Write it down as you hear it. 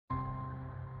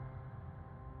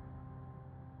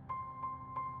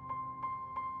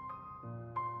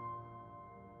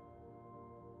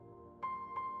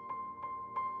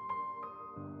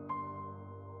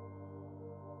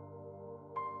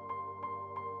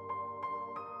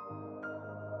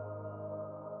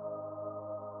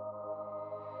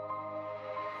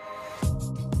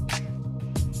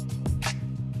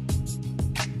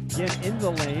again in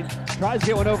the lane. Tries to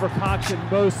get one over Cox,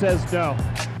 and Mo says no.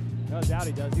 No doubt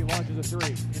he does. He launches a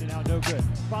three. In and out, no good.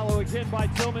 Follow again by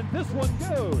Tillman. This one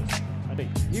goes.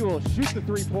 He will shoot the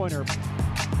three-pointer.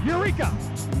 Eureka!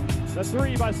 The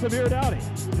three by Samir Dowdy.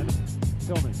 And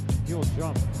Tillman, he will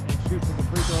jump and shoot from the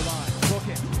free throw line. Book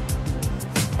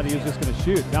it. And he was just going to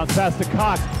shoot. Bounce pass to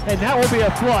Cox, and that will be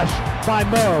a flush by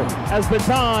Mo as the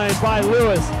time by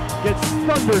Lewis gets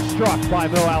thunderstruck by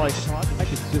Mo Alley.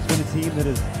 It's just been a team that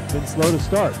has been slow to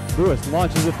start. Lewis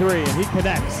launches a three, and he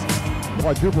connects.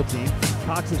 Quadruple team.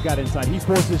 Cox has got inside. He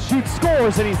forces, shoots,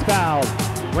 scores, and he's fouled.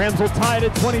 Rams will tie it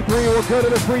at 23. Will go to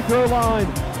the free throw line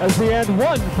as the end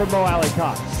one from Mo Alley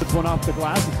Cox. Puts one off the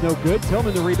glass. It's no good.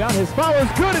 Tillman the rebound. His foul is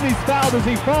good, and he's fouled as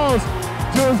he falls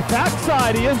to his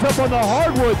backside. He ends up on the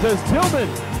hardwoods as Tillman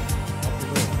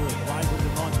rises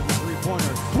and launches a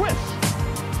three-pointer. Swish!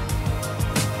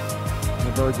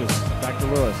 And Burgess back to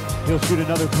Lewis. He'll shoot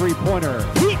another three-pointer.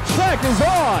 Heat check is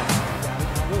on!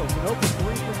 Lewis, an open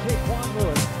three for Jaquan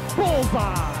Lewis.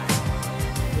 Bullseye!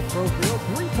 The Profield,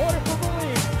 three-pointer from the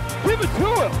lead. Give it to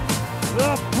him!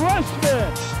 The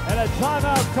freshman! And a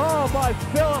timeout call by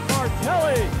Philip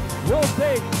Martelli. Will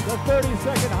take the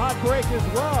 30-second hot break as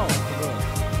well.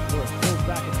 Lewis pulls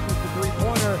back and shoots the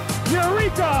three-pointer.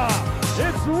 Eureka!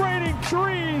 It's raining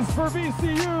threes for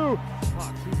VCU.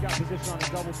 Cox, he's got position on a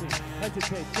double team.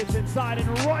 Hesitates, gets inside, and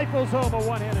rifles home a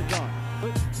one-handed dunk.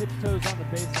 Tiptoes on the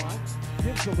baseline.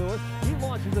 Gives to Lewis. He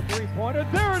launches a three-pointer.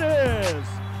 There it is!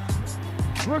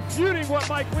 Refuting what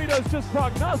Mike Lito's just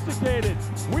prognosticated.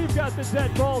 We've got the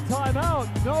dead ball timeout.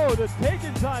 No, the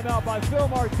taken timeout by Phil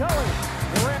Martelli.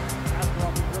 Casper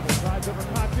off the dribble, drives over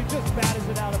Cox. He just batters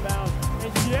it out of bounds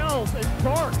and yells and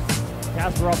barks.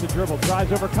 Casper off the dribble,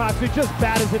 drives over Cox. He just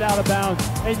batters it out of bounds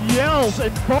and yells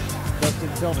and barks.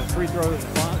 Justin Tillman, free throw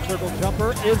circle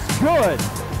jumper is good.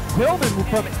 Tillman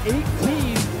from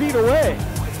 18 feet away.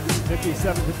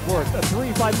 57th and fourth. A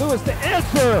three by Lewis to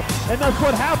answer, and that's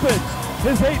what happens.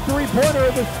 His 8th three-pointer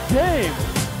of this game.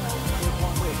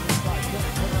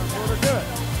 Good.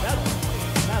 That's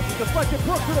pass is deflected.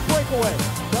 Brooks with a breakaway.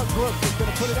 Doug Brooks is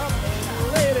going to put it up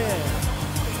and lay it in.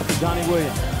 Johnny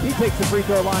Williams. He takes the free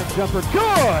throw line jumper.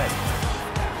 Good.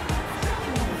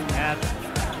 And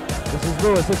this is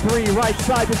Lewis. A three right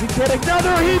side. Does he get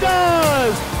another? He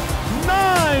does.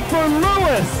 9 for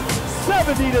Lewis.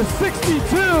 70 to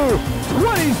 62.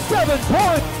 27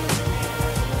 points.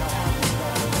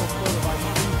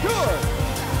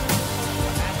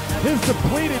 His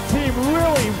depleted team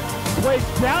really played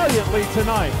valiantly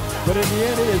tonight, but in the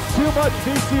end it is too much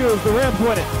VCU as the Rams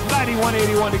win it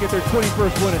 91-81 to get their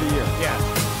 21st win of the year.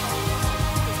 Yeah.